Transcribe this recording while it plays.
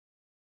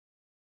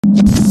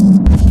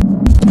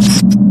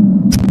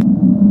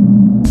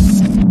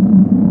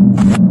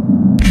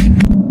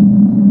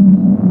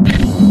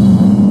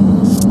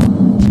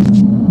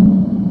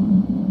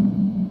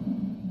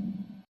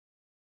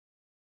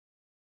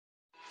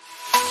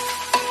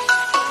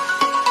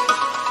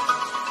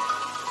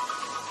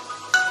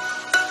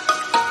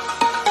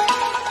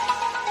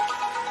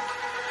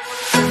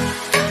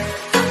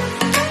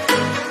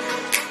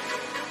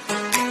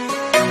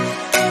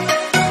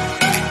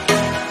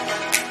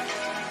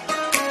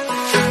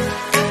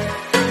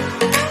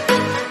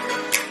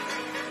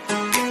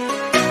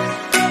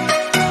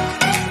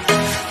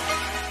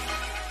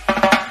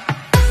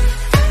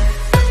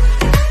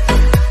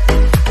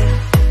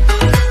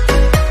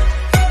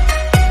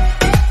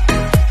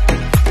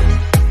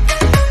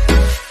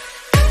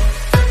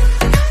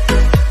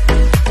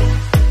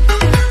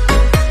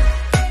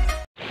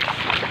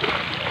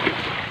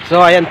So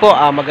ayan po,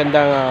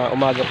 magandang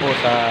umaga po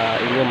sa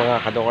inyong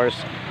mga kadokers.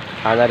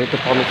 Narito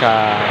po kami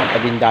sa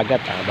tabing dagat.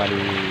 Bali,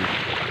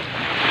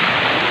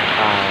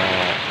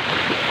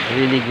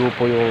 nililigo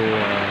po yung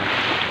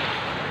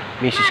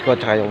misis ko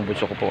at saka yung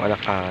bunso ko pong anak.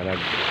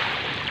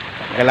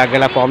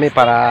 Gala-gala po kami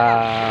para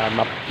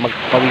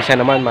magpawisan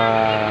naman.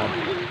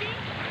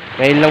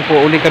 Ngayon lang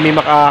po uli kami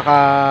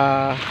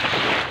makakapaligo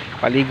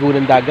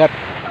ng dagat.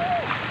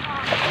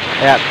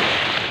 Kaya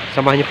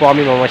samahan niyo po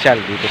kami mamasyal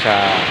dito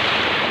sa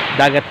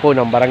dagat po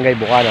ng barangay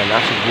Bucana,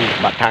 Cebu,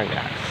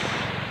 Batangas.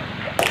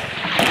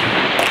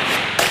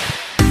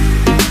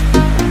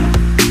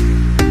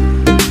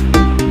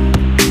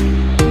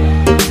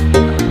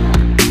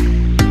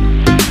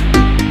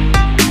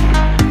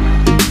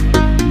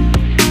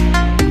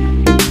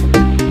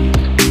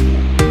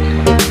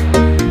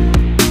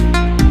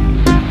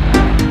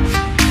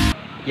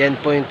 Yan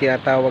po yung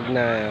tinatawag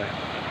na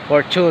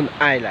Fortune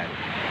Island.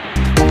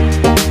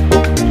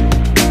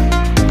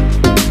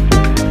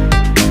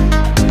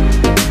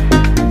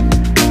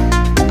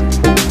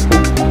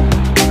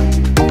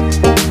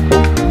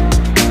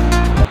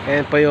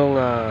 Ayan po yung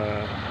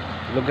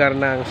lugar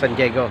ng San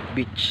Diego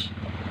Beach.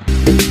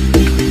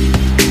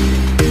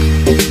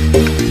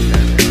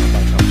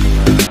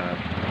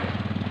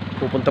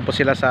 Pupunta po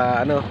sila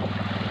sa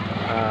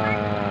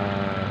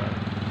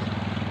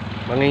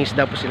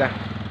mangingisda po sila.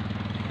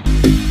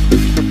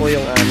 Ito po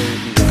yung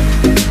aming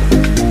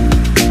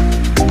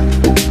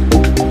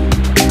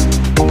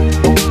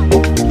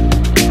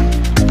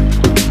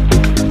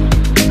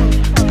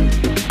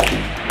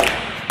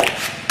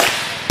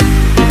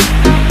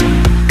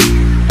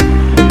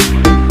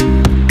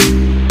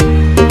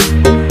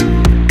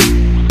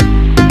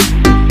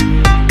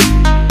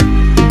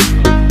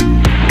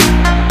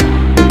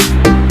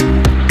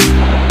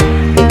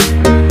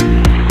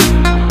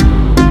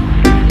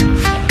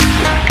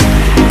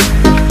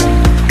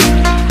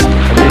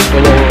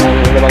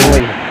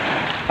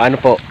ano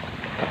po,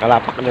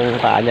 nakalapak ng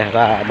paa niya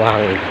sa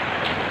buhangin.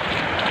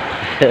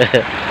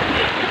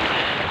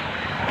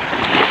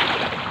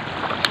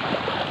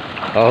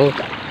 Oh.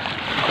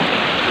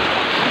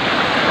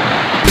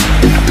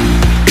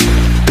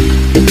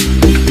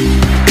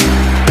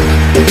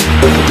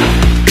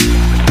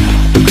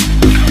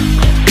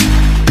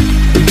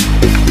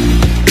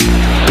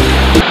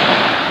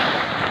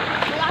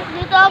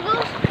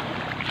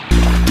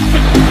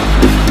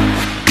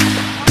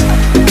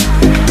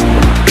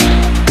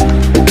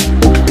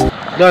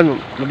 Doon,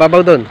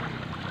 mababaw doon.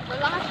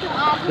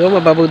 Doon,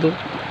 mababaw doon.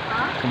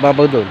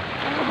 Mababaw doon.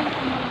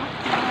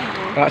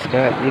 Taas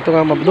nga. Dito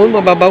nga, doon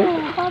mababaw.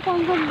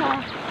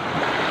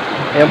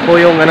 Ayan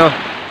po yung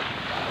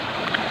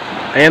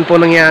ayan po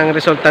nangyayang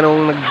resulta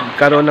nung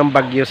nagkaroon ng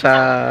bagyo sa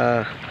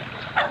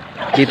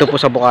dito po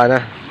sa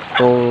Bucana.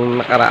 Kung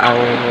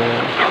nakaraang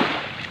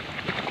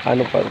pa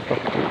ito.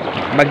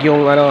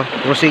 Bagyong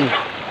Rosing.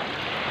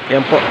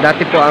 Ayan po,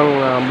 dati po ang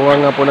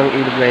bunga nga po ng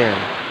ilog na yan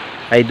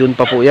ay doon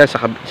pa po yan sa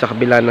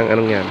kabila ng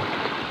yan.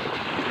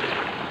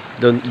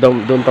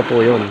 Doon pa po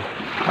yun.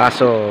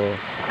 Kaso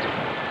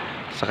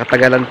sa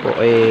katagalan po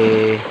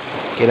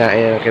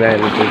kinain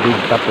ng tubig.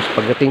 Tapos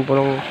pagdating po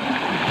nung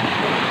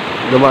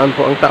dumaan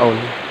po ang taon,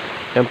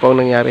 yan po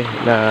ang nangyari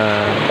na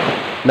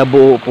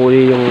nabuo po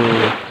yung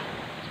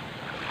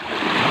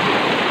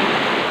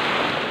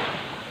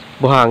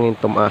buhangin,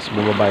 tumaas,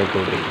 bumaba yung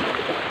tubig.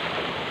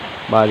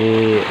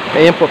 Bali,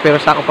 ayan po, pero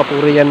sako pa po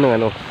rin yan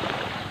ng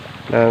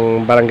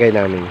ng barangay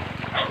namin.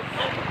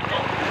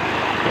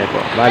 Ayan po.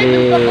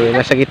 Bali,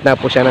 nasa gitna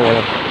po siya ng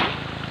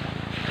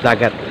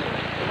dagat.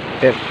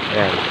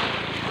 Ayan.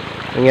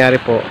 Nangyari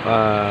po,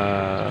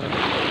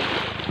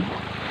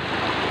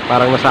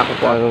 parang nasako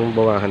po ang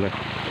Bucana.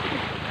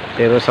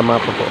 Pero sa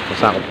mapa po,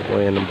 nasako po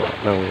yan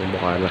ng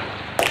Bucana.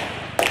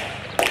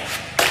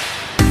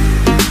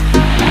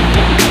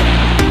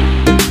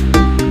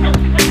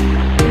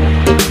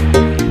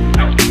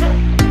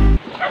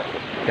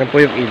 Yan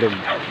po yung ilog.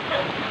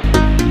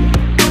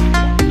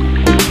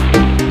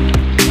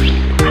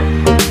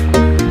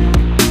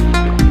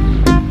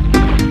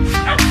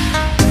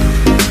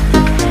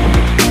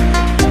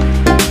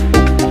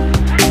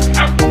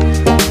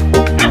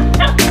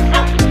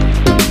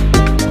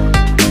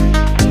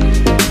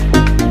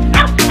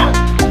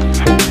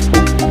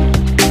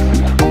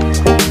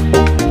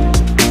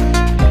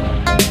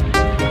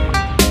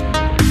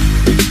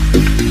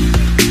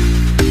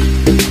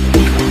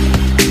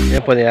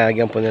 Po,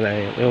 nilagyan po nila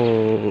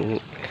yung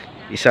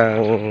isang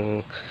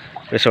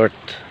resort.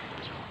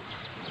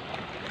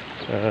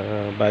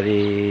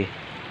 Bali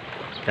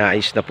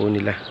naayos na po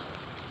nila.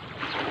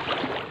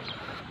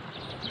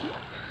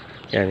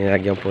 Yan,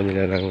 nilagyan po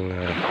nila ng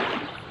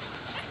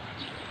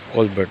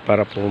culvert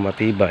para po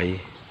matibay,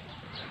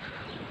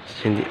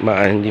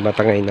 hindi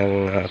matangay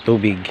ng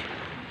tubig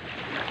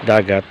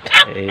dagat.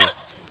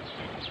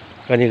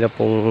 Kanila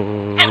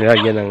pong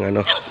nilagyan ng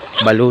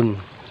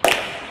balloon.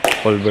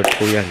 Culvert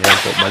po yan. Yan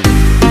po, balon.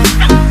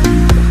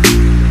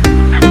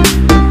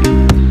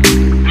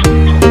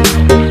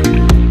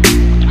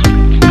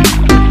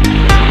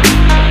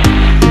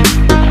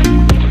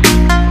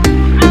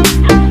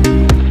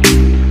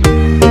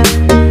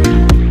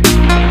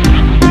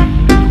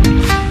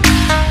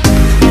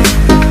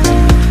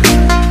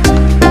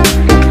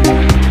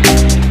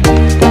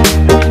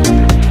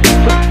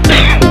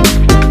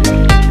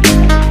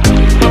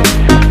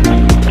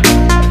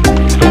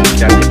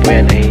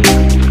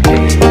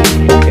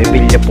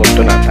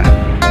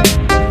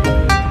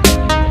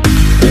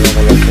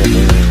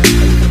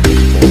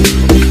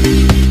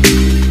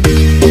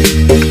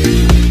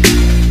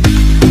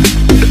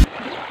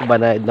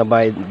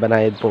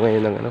 banayad po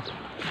ngayon ng ano,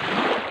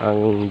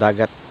 ang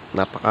dagat.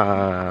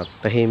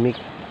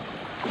 Napakatahimik,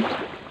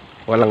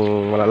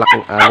 walang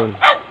malalaking alon.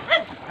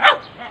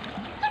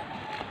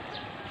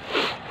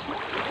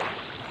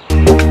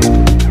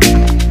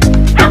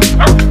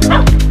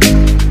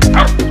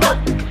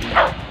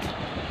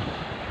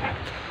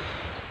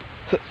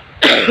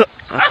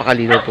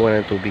 Napakalinaw po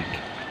ng tubig.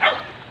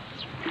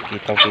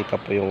 Kitang-kita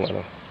po yung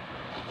ano,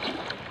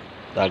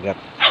 dagat,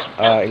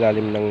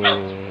 ilalim ng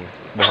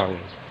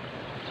buhangin.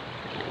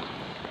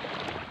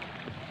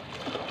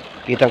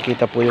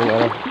 Kitang-kita po yung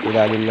ano,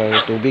 ilalim ng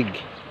tubig.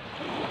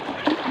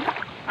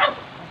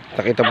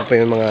 Nakita po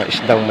yung mga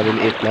isdang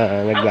maliliit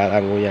na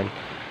naglalango yan.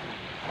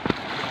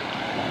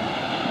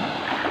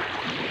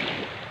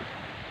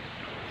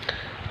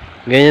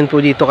 Ganyan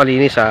po dito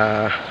kalinis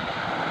sa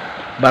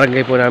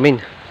barangay po namin,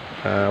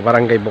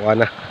 barangay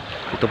Bucana.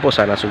 Ito po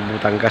sa Nasug,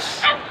 Batangas.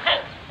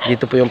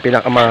 Dito po yung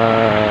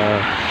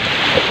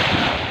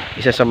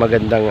isa sa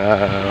magandang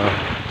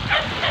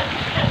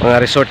mga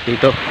resort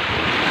dito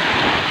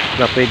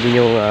na pwede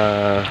nyo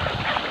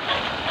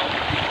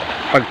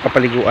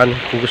pagpapaliguan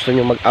kung gusto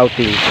nyo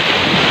mag-outing.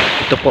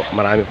 Ito po,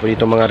 marami po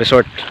dito mga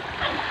resort.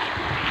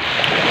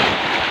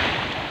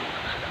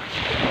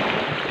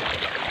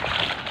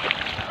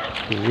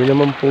 Yun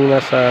naman pong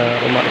nasa,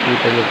 kung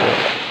makikita nyo po,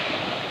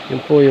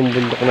 yun po yung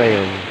bundok na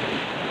yun.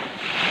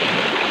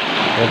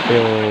 Yan po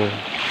yung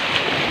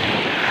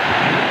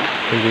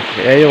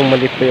yung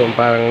mali po yung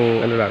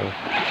parang ano lang,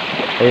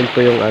 ayun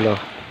po yung ano,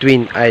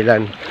 Twin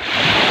Island.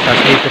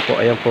 Tapos dito po,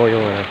 ayan po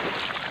yung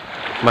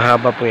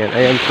mahaba po yan.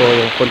 Ayan po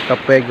yung Punta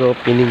Puego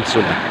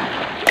Peninsula.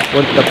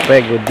 Punta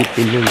Puego de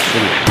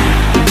Peninsula.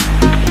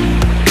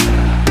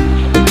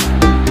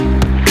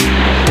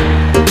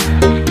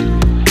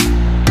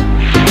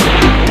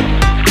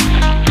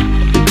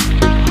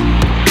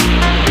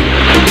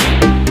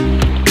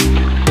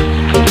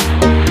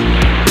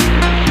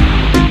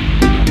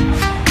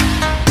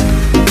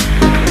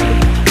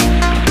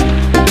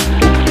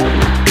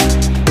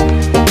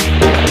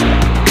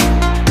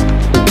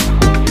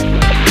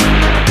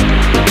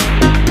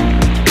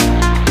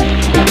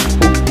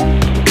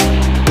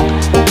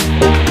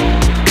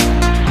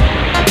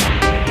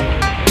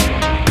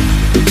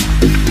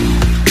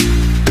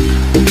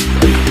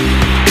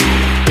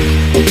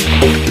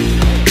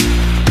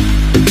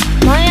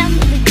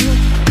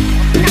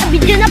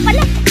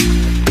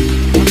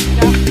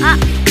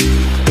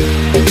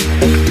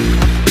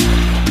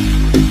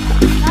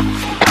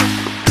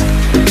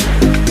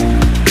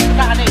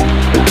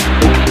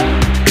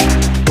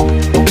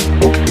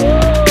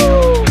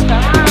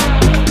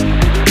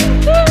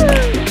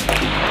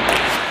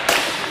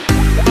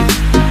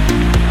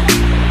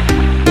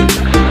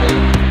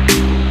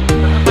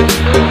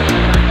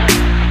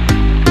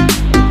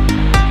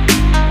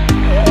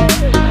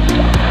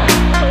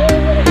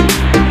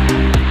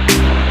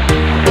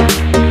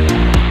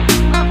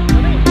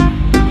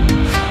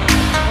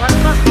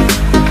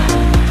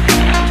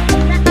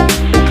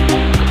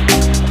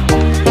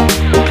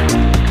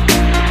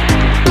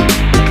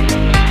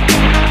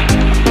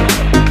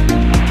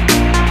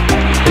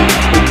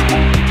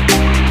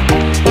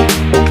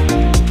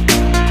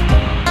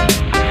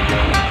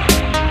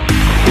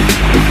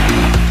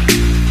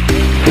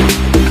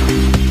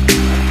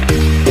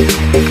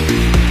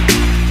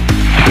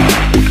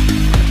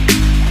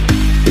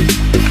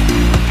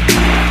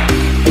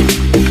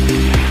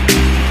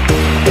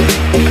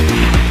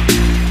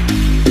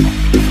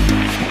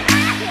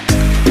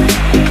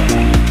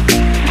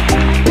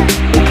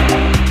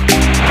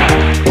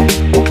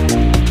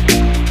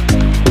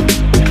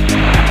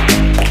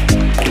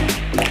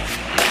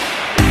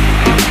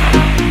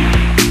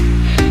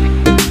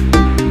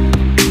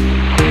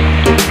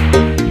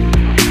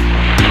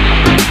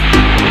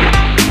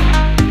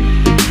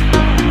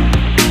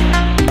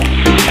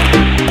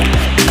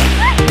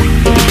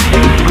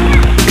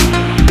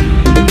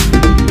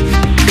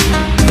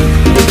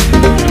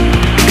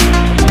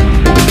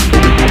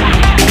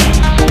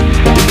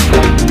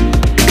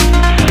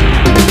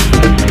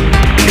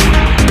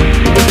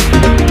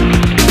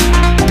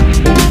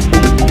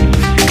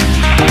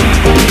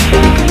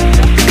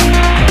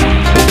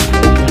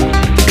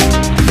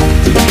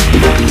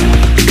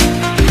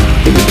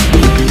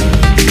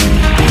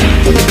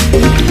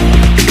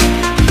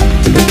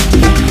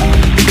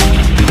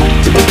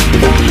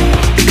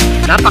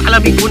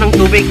 Napakalamig po ng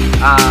tubig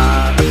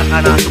at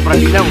saka na sobrang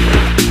linaw.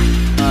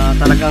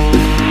 Talagang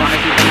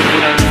makikita nyo po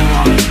na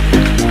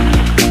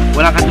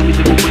wala kang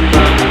dumi-dumi po yung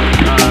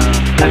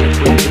dagat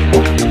po dito.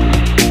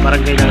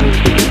 Barangay namin.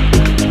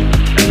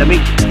 Ang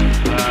lamig.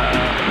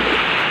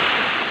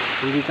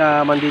 Hindi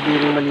ka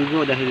mandidiring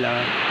maligo dahil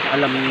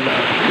alam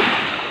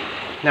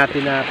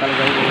natin na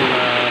talagang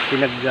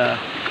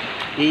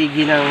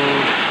pinag-iigi ng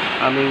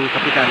aming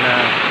kapitan na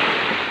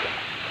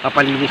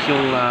papalinis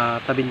yung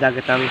tabing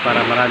dagat namin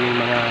para maraming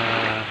mga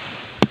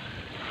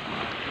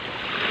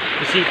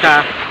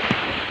bisita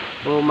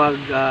o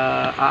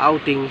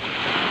mag-outing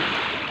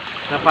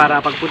na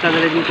para pagpunta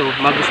nila dito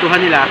magustuhan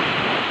nila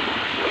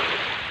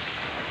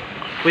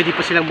pwede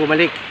pa silang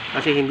bumalik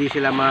kasi hindi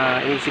sila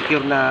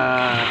ma-insecure na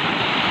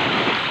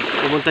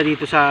pumunta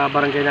dito sa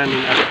barangay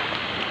namin at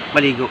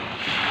maligo.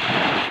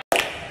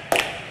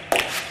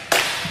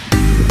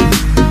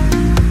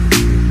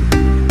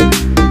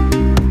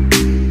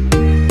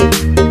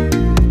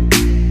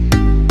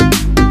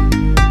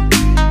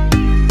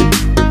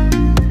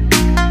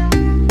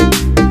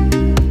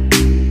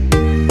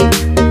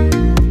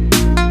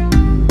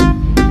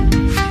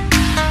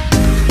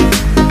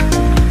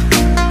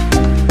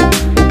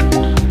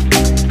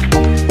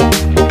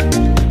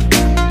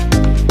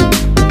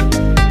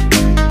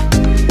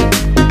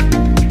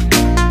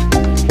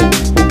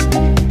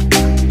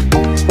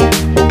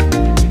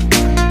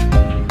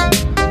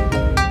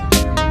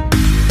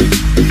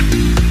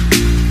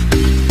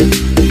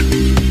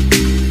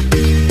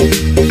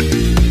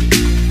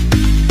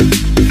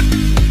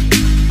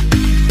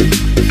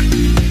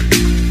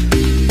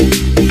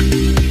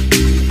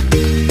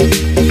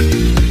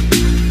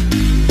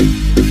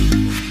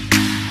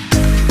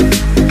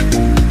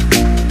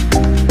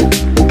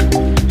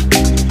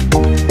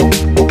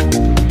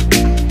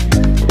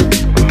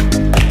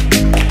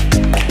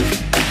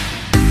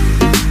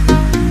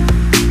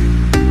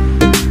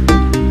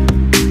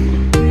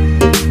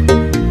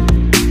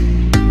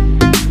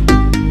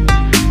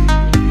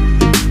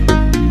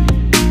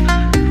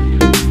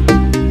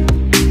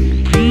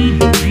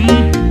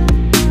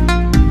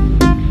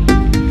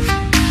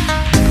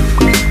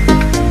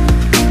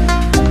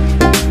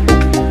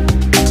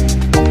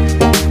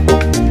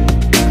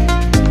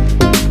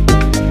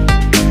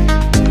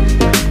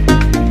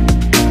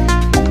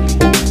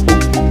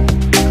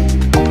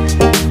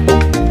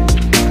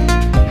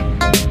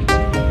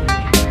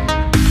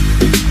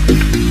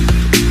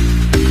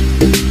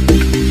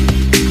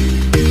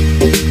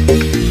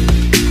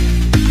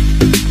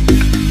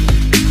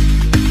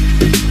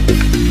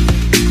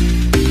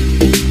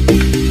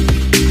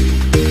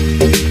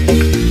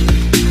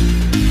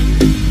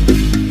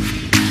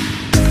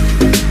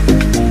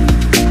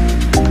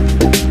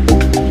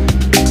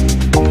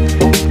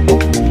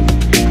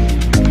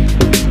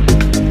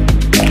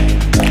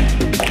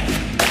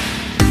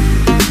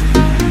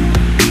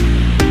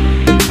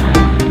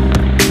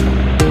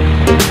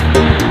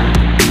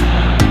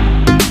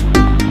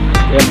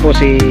 Po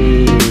si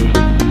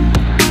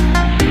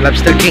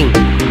Lobster King,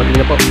 pati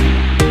na po si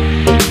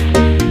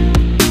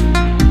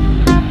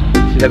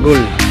Dagul,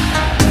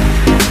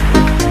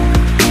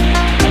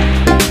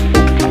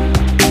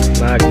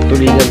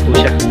 nagtulingan po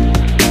siya.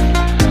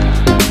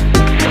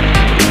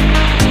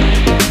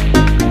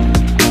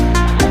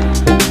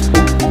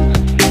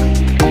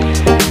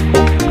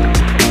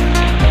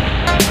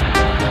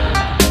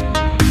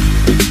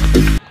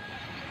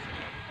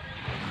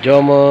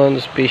 Jomon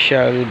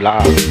Special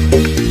Vlog.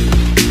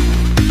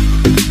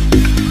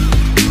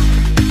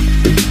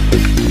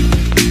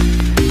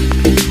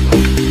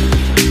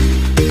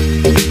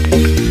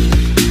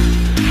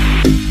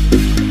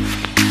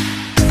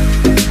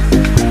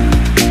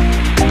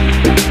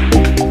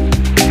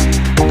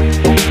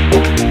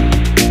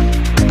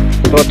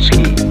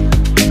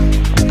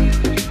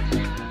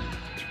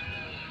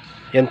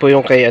 Yan po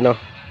yung kay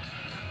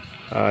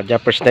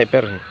Japper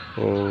Sniper.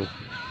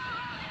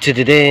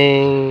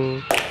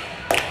 Tididing.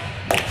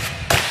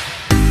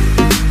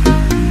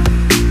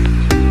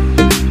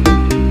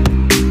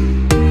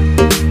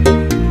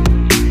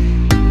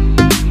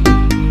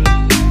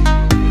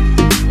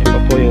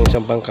 Yan po yung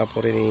isang bangka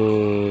po rin ni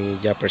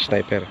Japper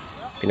Sniper,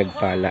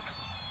 pinagpala.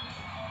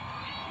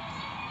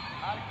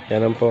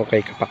 Yan po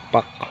kay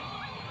Kapakpak.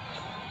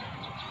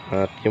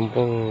 At yung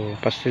pong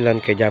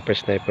pastilan kay Japper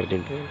Sniper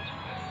din po.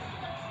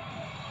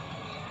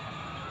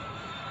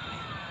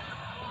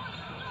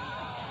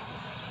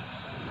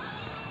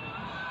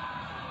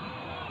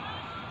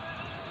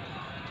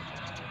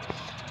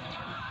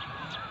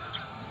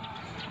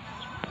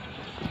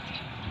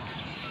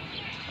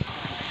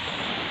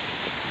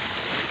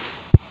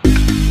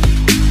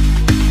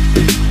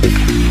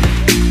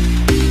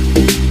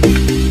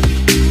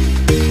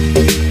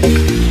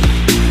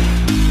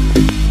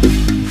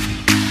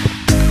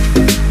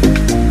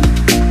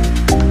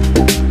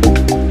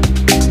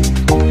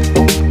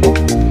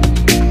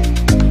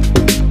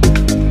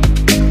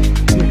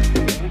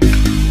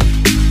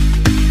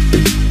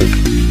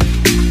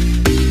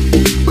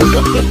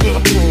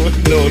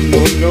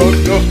 No.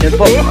 Yan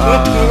po,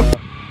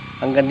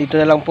 hanggang dito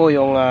na lang po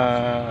yung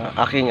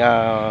aking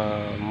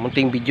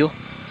munting video.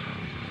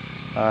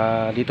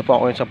 Dito po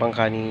ako ngayon sa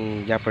bangka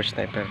ni Japper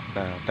Sniper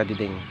na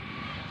Tadiding.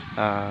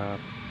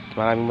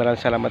 Maraming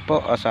salamat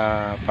po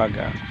sa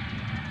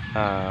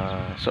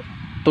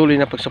tuloy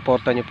na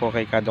pagsuporta nyo po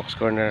kay Kadok's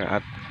Corner,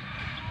 at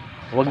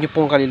huwag nyo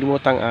pong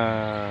kalilimutang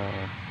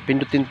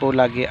pindutin po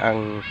lagi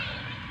ang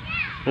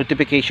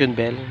notification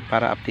bell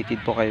para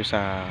updated po kayo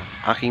sa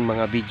aking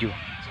mga video,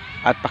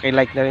 at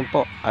paki-like na rin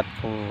po, at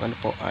kung ano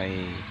po ay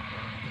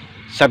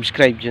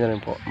subscribe nyo na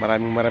rin po.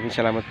 Maraming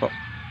salamat po.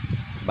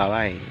 Bye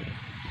bye.